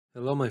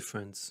Hello my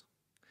friends.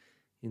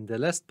 In the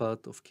last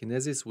part of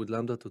Kinesis with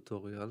Lambda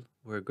tutorial,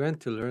 we're going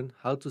to learn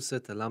how to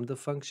set a Lambda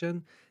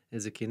function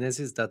as a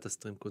Kinesis data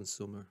stream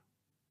consumer.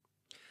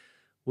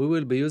 We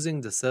will be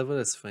using the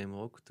Serverless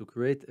Framework to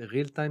create a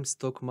real-time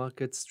stock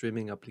market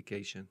streaming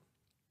application.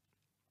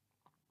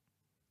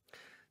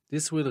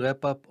 This will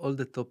wrap up all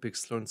the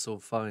topics learned so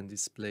far in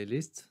this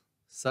playlist,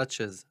 such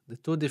as the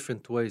two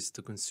different ways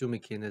to consume a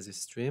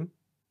Kinesis stream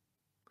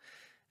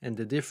and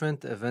the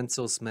different event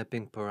source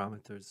mapping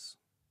parameters.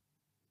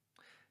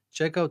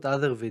 Check out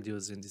other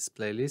videos in this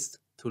playlist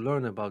to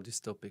learn about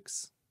these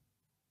topics.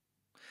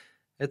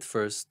 At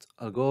first,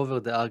 I'll go over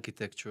the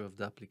architecture of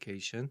the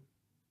application.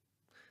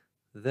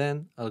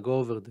 Then I'll go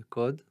over the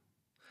code.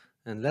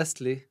 And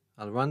lastly,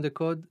 I'll run the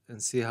code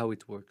and see how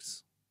it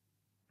works.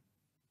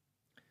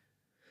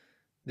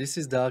 This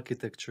is the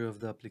architecture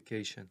of the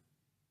application.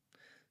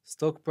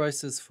 Stock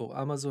prices for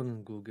Amazon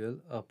and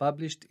Google are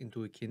published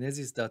into a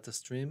Kinesis data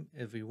stream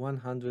every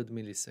 100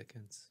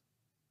 milliseconds.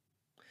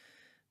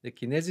 The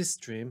Kinesis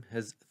stream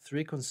has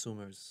three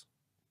consumers.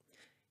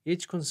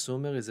 Each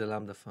consumer is a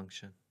Lambda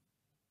function.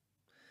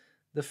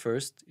 The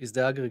first is the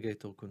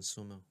aggregator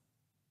consumer.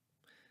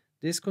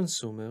 This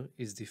consumer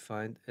is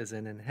defined as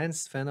an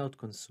enhanced fanout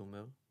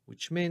consumer,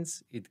 which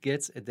means it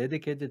gets a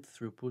dedicated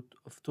throughput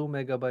of 2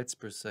 megabytes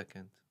per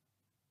second.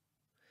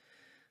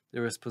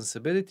 The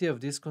responsibility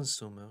of this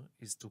consumer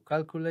is to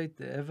calculate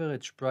the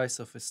average price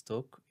of a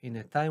stock in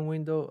a time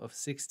window of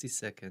 60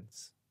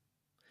 seconds.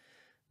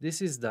 This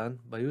is done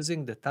by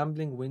using the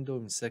tumbling window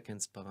in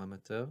seconds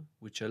parameter,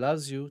 which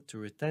allows you to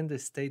retain the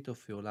state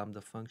of your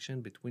Lambda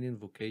function between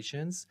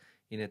invocations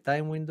in a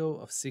time window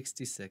of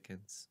 60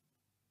 seconds.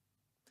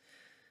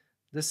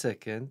 The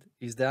second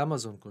is the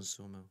Amazon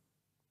consumer.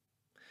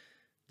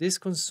 This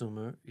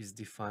consumer is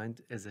defined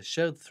as a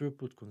shared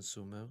throughput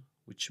consumer,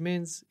 which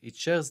means it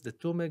shares the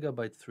 2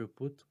 megabyte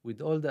throughput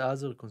with all the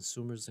other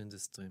consumers in the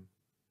stream.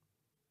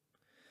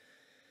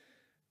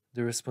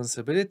 The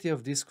responsibility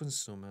of this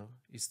consumer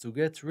is to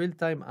get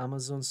real-time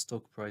Amazon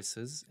stock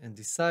prices and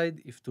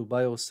decide if to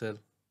buy or sell.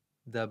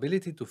 The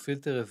ability to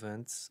filter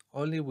events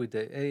only with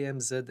the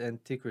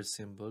AMZN ticker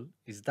symbol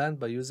is done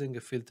by using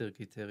a filter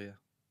criteria.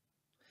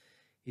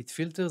 It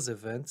filters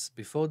events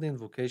before the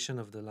invocation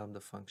of the Lambda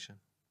function.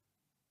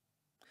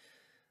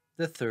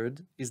 The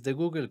third is the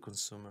Google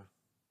consumer.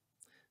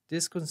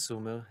 This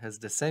consumer has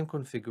the same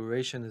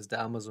configuration as the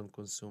Amazon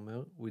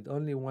consumer with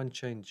only one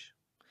change.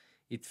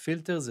 It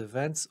filters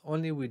events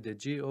only with the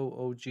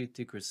GOOG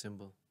ticker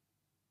symbol.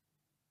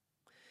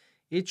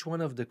 Each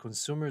one of the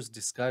consumers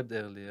described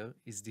earlier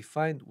is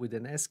defined with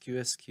an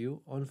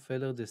SQSQ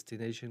on-failure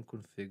destination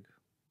config.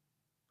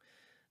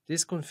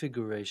 This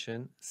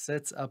configuration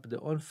sets up the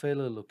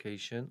on-failure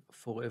location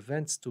for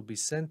events to be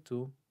sent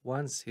to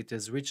once it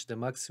has reached the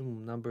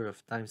maximum number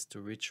of times to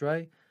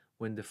retry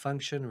when the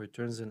function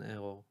returns an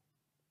error.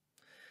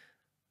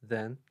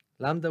 Then,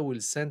 Lambda will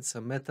send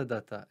some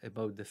metadata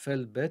about the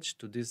failed batch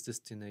to this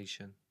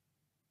destination.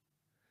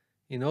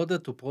 In order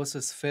to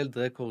process failed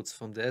records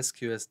from the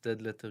SQS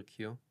dead letter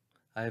queue,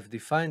 I have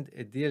defined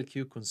a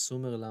DLQ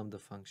consumer Lambda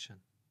function.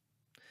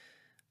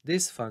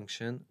 This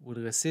function will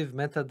receive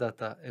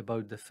metadata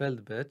about the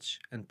failed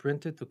batch and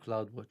print it to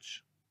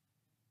CloudWatch.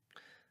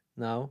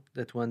 Now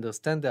that we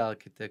understand the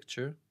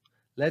architecture,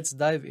 let's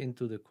dive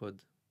into the code.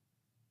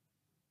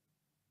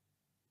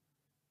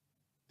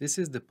 This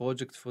is the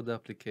project for the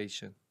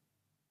application.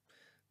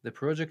 The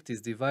project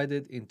is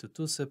divided into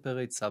two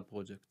separate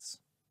subprojects.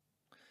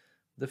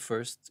 The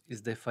first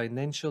is the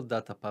financial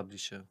data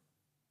publisher.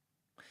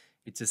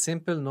 It's a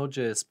simple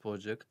Node.js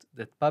project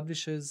that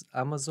publishes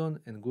Amazon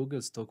and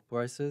Google stock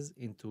prices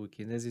into a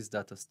Kinesis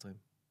data stream.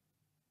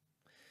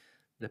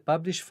 The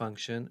publish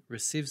function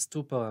receives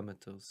two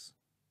parameters: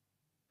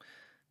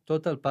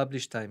 total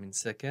publish time in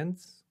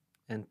seconds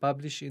and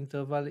publish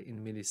interval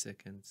in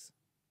milliseconds.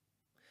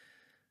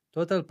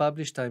 Total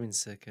publish time in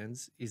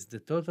seconds is the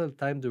total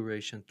time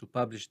duration to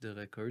publish the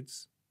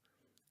records,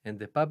 and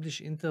the publish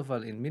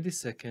interval in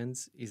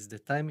milliseconds is the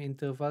time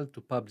interval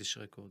to publish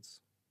records.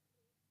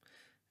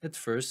 At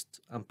first,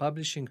 I'm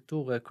publishing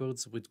two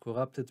records with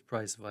corrupted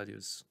price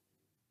values.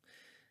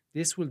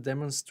 This will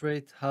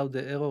demonstrate how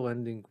the error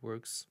handling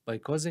works by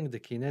causing the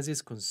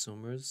Kinesis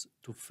consumers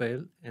to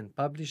fail and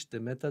publish the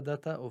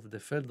metadata of the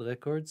failed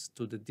records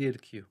to the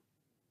DLQ.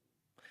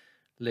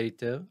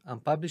 Later, I'm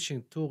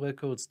publishing two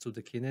records to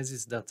the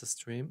Kinesis data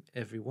stream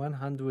every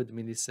 100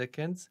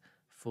 milliseconds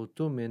for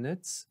 2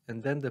 minutes,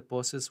 and then the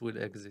process will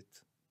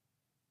exit.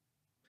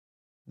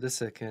 The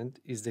second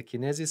is the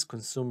Kinesis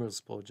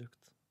Consumers project.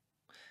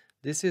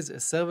 This is a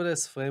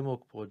serverless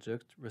framework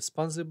project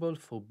responsible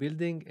for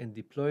building and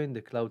deploying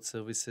the cloud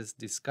services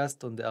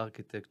discussed on the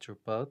architecture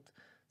part,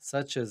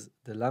 such as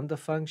the Lambda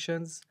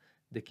functions,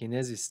 the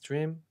Kinesis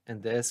stream,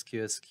 and the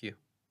SQSQ.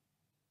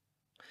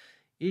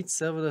 Each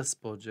serverless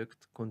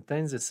project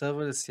contains a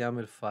serverless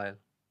YAML file.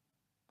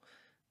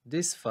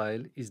 This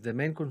file is the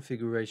main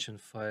configuration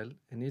file,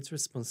 and its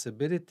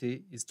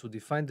responsibility is to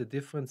define the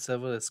different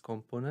serverless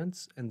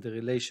components and the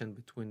relation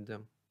between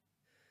them.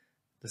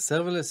 The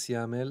serverless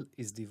YAML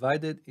is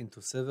divided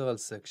into several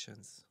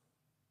sections.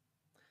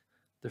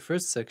 The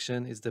first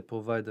section is the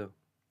provider.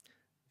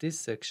 This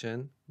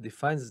section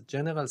defines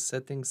general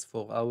settings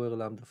for our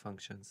Lambda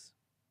functions.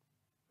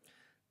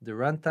 The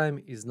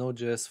runtime is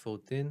Node.js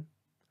 14,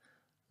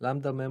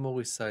 Lambda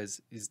memory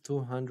size is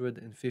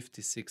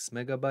 256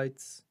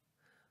 megabytes,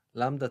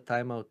 Lambda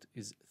timeout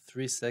is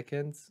 3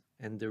 seconds,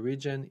 and the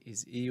region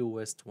is EU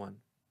West 1.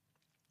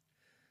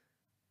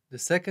 The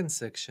second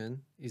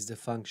section is the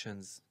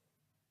functions.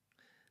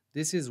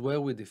 This is where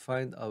we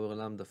define our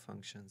Lambda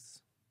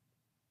functions.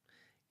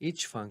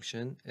 Each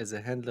function has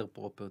a handler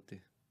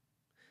property.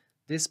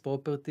 This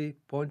property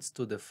points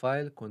to the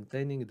file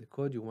containing the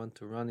code you want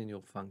to run in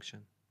your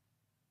function.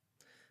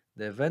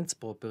 The events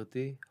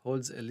property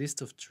holds a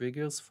list of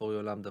triggers for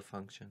your Lambda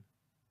function.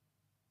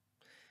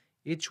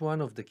 Each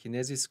one of the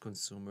Kinesis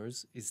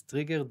consumers is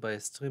triggered by a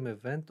stream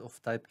event of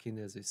type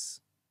Kinesis.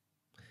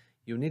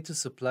 You need to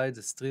supply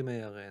the stream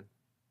ARN.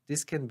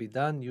 This can be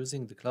done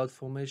using the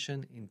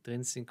CloudFormation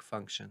intrinsic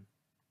function.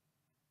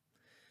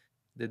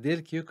 The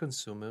DLQ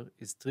consumer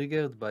is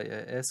triggered by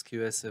a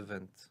SQS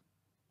event.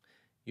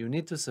 You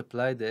need to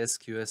supply the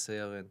SQS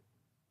ARN.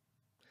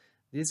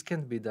 This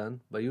can be done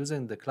by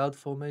using the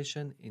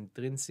CloudFormation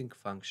intrinsic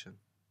function.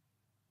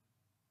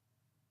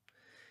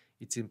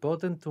 It's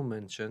important to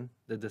mention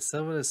that the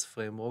serverless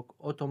framework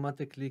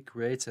automatically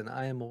creates an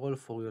IAM role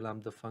for your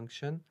Lambda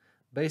function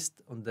based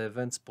on the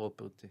events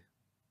property.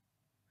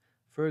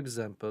 For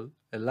example,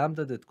 a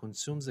Lambda that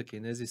consumes a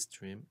Kinesis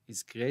stream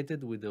is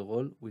created with a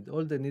role with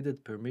all the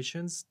needed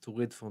permissions to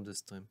read from the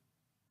stream.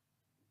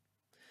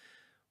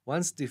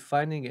 Once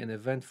defining an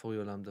event for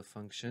your Lambda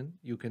function,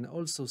 you can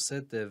also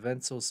set the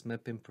event source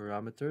mapping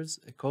parameters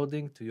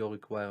according to your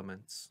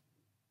requirements.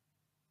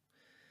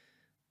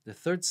 The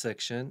third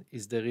section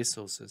is the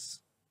resources.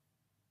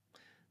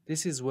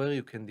 This is where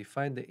you can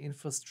define the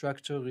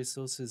infrastructure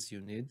resources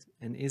you need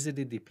and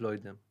easily deploy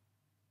them.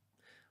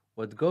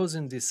 What goes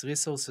in this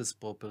resources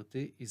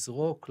property is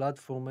raw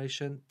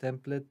CloudFormation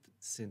template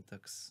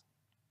syntax.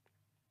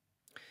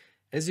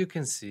 As you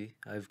can see,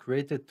 I've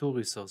created two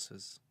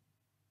resources.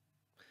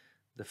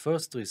 The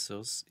first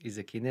resource is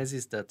a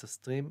Kinesis data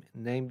stream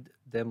named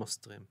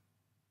DemoStream.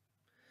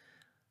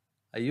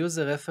 I use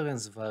a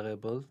reference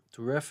variable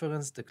to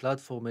reference the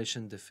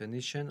CloudFormation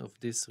definition of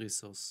this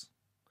resource.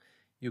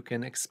 You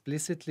can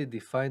explicitly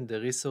define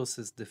the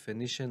resource's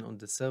definition on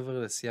the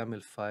serverless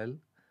YAML file,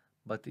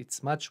 but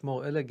it's much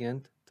more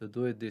elegant to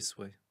do it this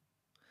way.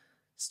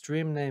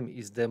 Stream name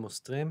is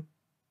DemoStream,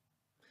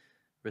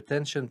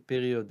 retention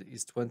period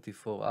is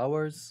 24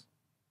 hours,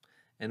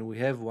 and we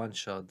have one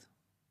shard.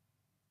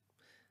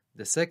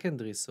 The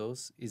second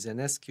resource is an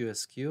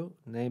SQS queue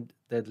named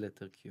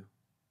deadletterQ.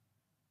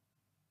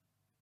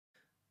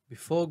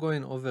 Before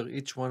going over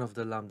each one of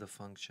the Lambda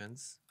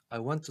functions, I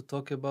want to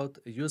talk about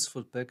a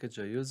useful package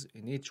I use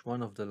in each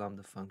one of the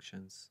Lambda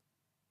functions.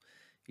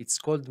 It's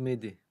called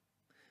MIDI.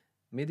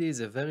 MIDI is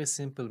a very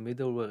simple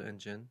middleware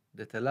engine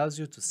that allows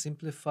you to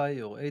simplify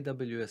your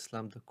AWS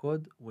Lambda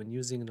code when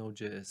using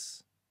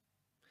Node.js.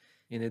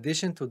 In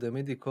addition to the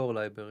MIDI core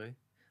library,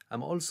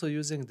 I'm also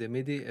using the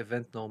MIDI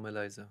event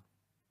normalizer.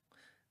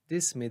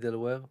 This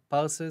middleware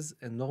parses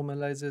and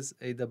normalizes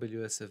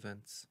AWS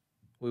events.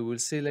 We will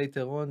see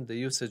later on the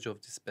usage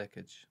of this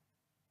package.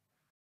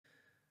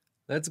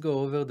 Let's go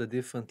over the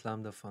different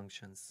Lambda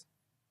functions.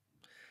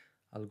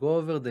 I'll go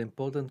over the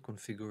important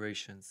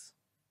configurations.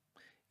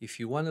 If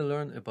you want to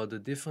learn about the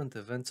different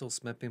event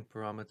source mapping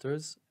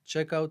parameters,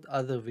 check out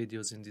other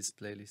videos in this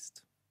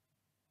playlist.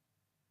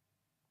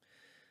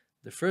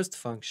 The first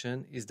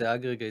function is the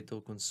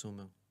aggregator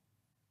consumer.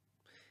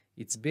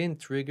 It's being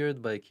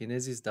triggered by a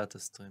Kinesis data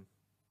stream.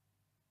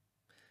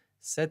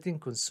 Setting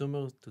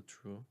consumer to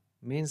true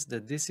means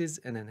that this is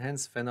an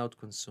enhanced fanout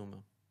consumer.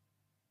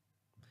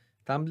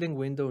 Tumbling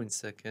window in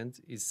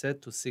seconds is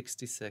set to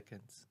 60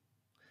 seconds.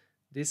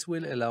 This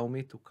will allow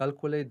me to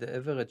calculate the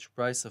average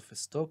price of a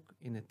stock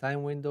in a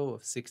time window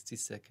of 60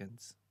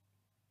 seconds.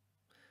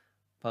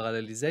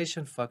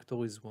 Parallelization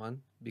factor is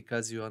 1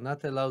 because you are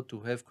not allowed to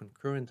have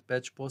concurrent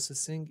batch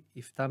processing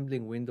if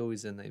tumbling window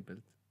is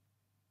enabled.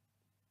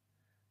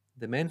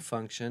 The main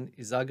function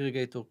is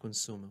aggregator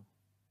consumer.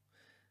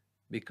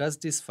 Because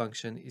this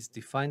function is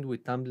defined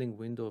with tumbling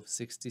window of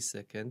 60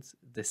 seconds,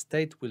 the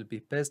state will be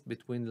passed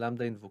between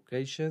Lambda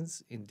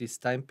invocations in this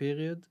time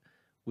period,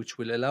 which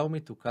will allow me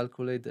to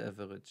calculate the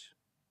average.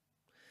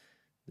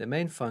 The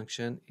main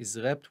function is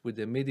wrapped with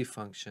the MIDI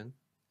function,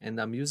 and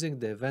I'm using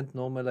the event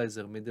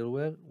normalizer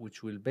middleware,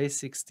 which will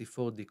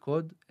base64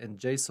 decode and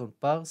JSON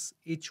parse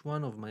each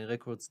one of my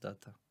records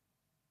data.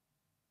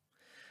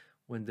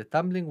 When the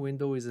tumbling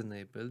window is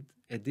enabled,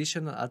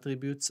 additional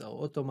attributes are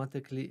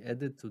automatically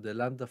added to the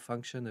Lambda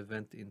function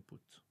event input.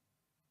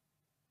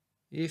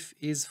 If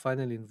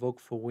isFinalInvoke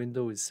for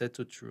window is set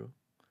to true,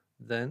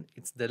 then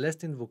it's the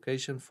last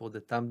invocation for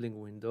the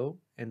tumbling window,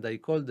 and I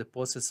call the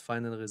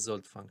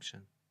processFinalResult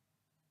function.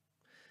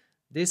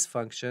 This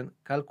function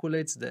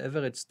calculates the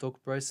average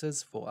stock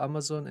prices for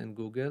Amazon and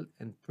Google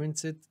and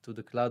prints it to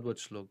the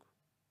CloudWatch log.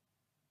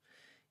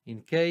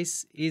 In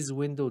case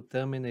isWindow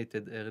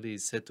terminated early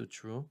is set to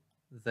true,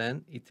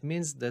 then it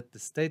means that the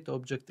state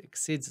object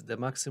exceeds the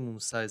maximum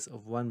size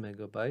of 1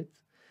 megabyte,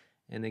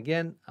 and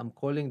again I'm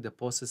calling the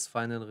process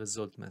final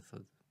result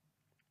method.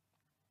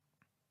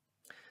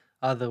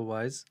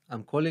 Otherwise,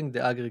 I'm calling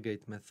the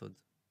aggregate method.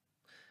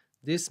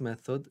 This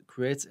method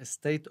creates a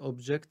state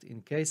object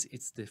in case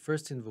it's the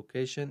first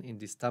invocation in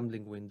this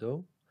tumbling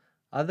window.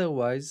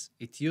 Otherwise,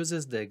 it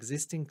uses the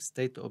existing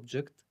state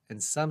object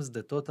and sums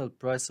the total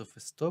price of a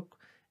stock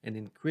and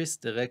increase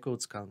the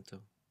records counter.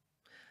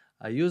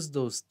 I use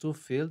those two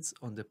fields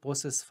on the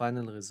process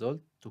final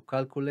result to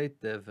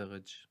calculate the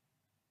average.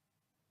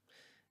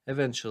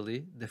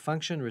 Eventually, the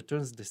function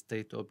returns the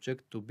state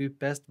object to be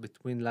passed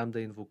between Lambda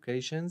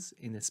invocations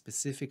in a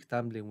specific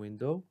tumbling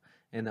window,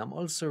 and I'm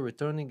also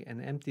returning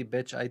an empty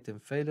batch item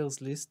failures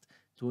list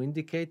to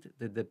indicate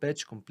that the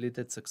batch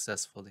completed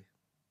successfully.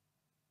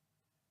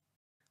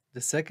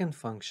 The second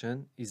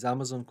function is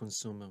Amazon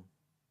Consumer.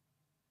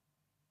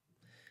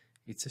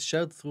 It's a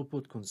shared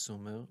throughput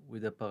consumer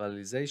with a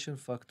parallelization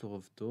factor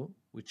of 2,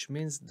 which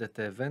means that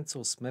the event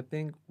source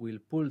mapping will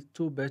pull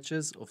two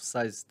batches of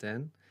size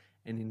 10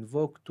 and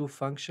invoke two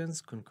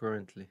functions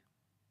concurrently.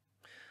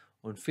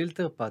 On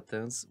filter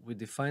patterns, we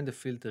define the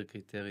filter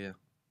criteria,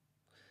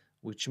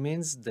 which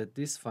means that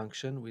this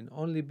function will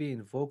only be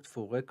invoked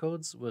for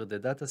records where the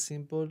data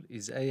symbol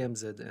is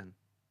AMZN.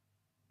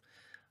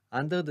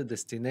 Under the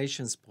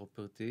destinations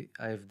property,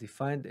 I have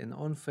defined an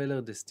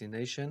on-failure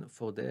destination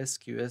for the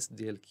SQS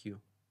DLQ.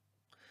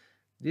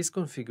 This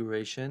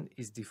configuration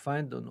is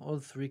defined on all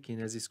three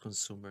Kinesis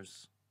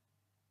consumers.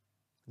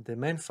 The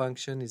main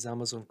function is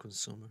Amazon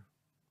Consumer.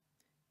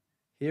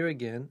 Here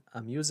again,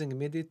 I'm using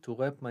MIDI to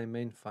wrap my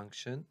main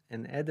function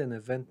and add an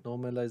event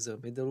normalizer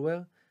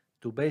middleware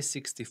to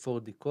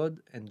base64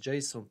 decode and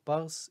JSON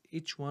parse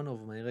each one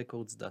of my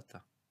records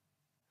data.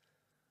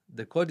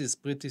 The code is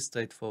pretty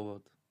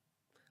straightforward.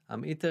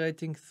 I'm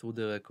iterating through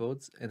the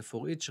records, and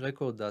for each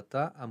record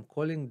data, I'm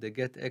calling the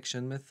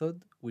getAction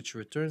method, which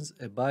returns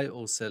a buy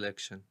or sell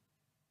action.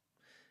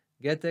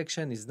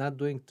 GetAction is not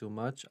doing too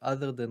much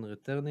other than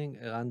returning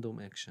a random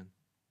action.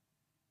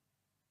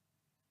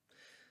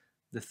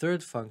 The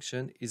third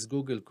function is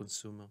Google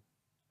Consumer.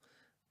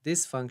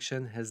 This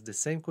function has the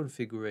same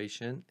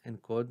configuration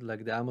and code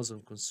like the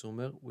Amazon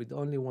Consumer with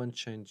only one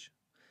change.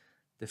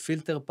 The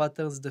filter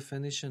patterns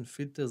definition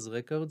filters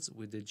records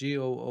with the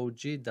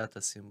GOOG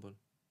data symbol.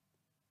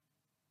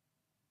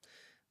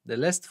 The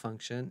last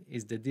function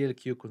is the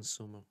DLQ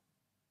consumer.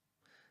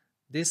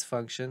 This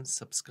function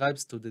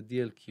subscribes to the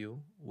DLQ,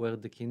 where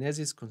the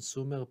Kinesis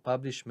consumer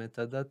publish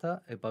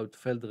metadata about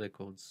failed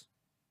records.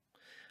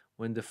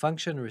 When the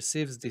function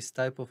receives this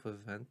type of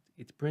event,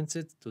 it prints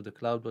it to the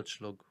CloudWatch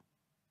log.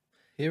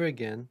 Here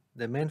again,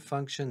 the main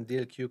function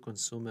DLQ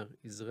consumer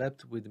is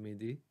wrapped with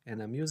MIDI,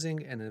 and I'm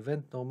using an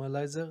event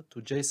normalizer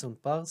to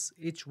JSON parse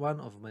each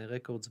one of my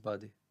records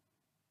body.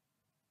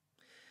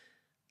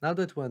 Now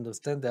that we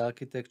understand the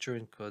architecture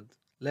in code,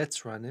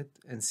 let's run it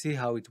and see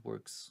how it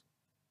works.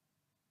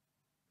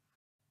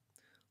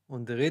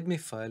 On the README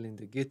file in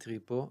the Git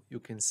repo, you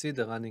can see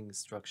the running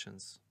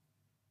instructions.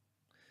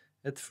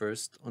 At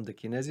first, on the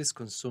Kinesis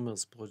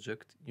Consumers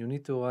project, you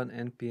need to run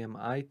npm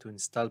i to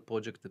install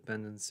project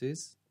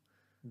dependencies,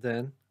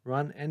 then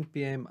run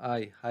npm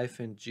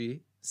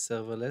i-g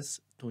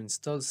serverless to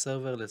install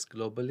serverless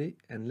globally,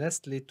 and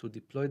lastly, to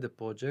deploy the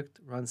project,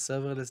 run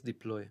serverless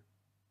deploy.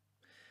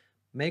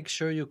 Make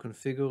sure you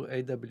configure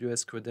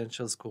AWS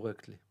credentials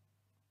correctly.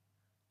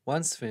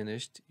 Once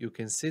finished, you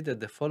can see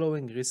that the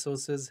following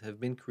resources have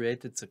been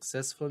created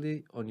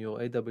successfully on your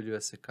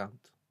AWS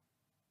account.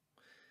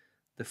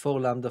 The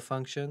 4 Lambda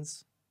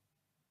functions,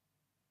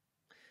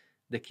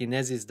 the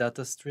Kinesis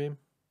data stream,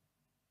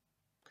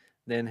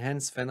 the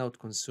enhanced fanout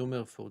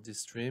consumer for this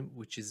stream,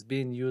 which is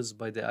being used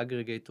by the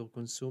aggregator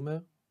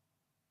consumer,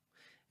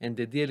 and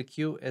the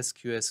DLQ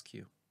SQS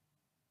queue.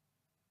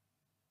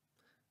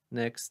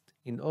 Next,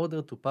 in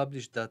order to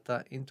publish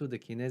data into the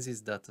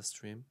Kinesis data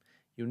stream,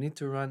 you need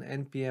to run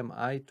npm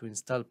i to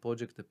install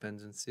project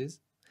dependencies,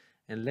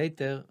 and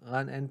later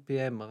run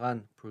npm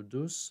run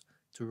produce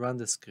to run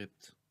the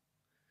script.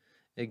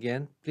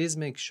 Again, please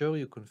make sure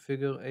you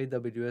configure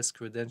AWS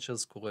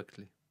credentials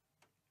correctly.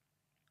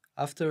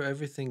 After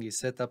everything is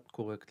set up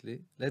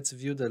correctly, let's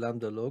view the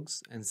Lambda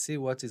logs and see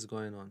what is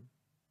going on.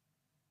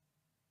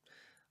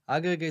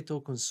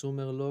 Aggregator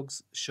consumer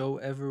logs show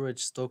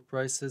average stock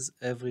prices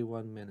every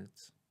 1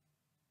 minute.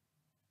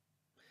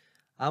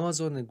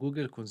 Amazon and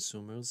Google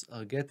consumers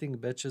are getting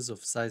batches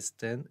of size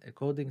 10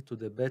 according to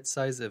the batch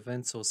size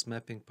event source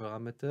mapping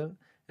parameter,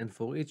 and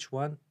for each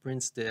one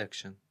prints the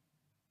action.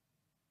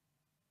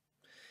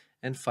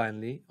 And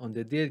finally, on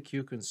the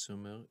DLQ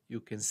consumer,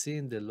 you can see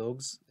in the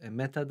logs a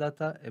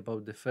metadata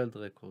about the failed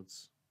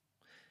records.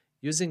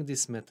 Using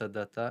this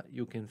metadata,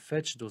 you can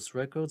fetch those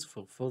records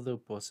for further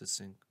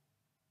processing.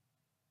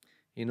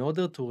 In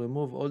order to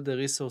remove all the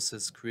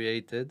resources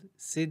created,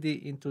 cd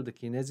into the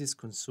Kinesis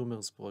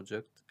Consumers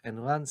project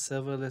and run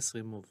serverless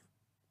remove.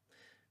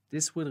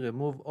 This will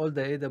remove all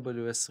the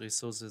AWS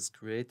resources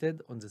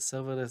created on the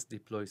serverless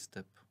deploy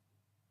step.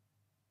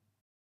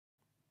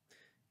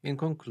 In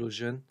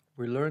conclusion,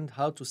 we learned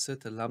how to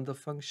set a Lambda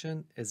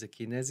function as a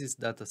Kinesis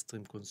data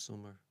stream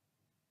consumer.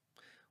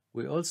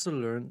 We also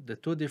learned the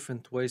two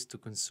different ways to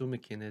consume a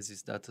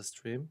Kinesis data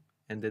stream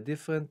and the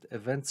different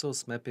event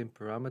source mapping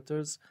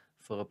parameters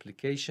for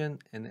application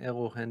and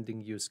error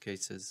handling use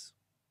cases.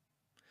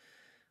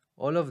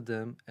 All of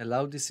them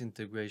allow this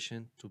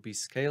integration to be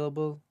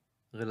scalable,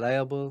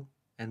 reliable,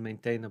 and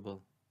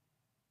maintainable.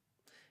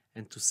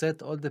 And to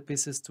set all the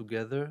pieces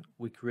together,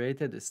 we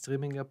created a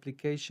streaming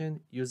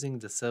application using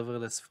the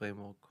Serverless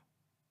Framework.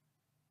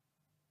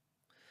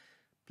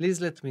 Please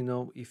let me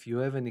know if you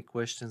have any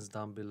questions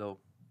down below.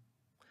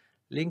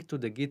 Link to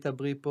the GitHub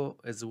repo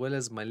as well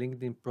as my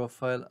LinkedIn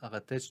profile are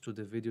attached to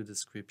the video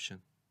description.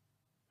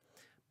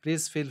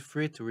 Please feel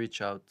free to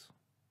reach out.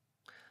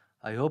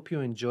 I hope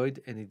you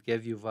enjoyed and it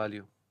gave you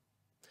value.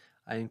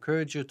 I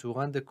encourage you to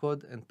run the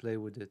code and play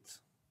with it.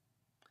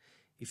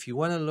 If you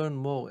want to learn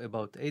more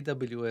about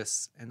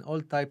AWS and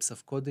all types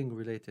of coding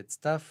related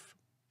stuff,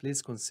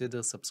 please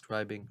consider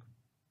subscribing.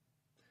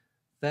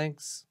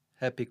 Thanks,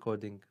 happy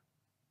coding.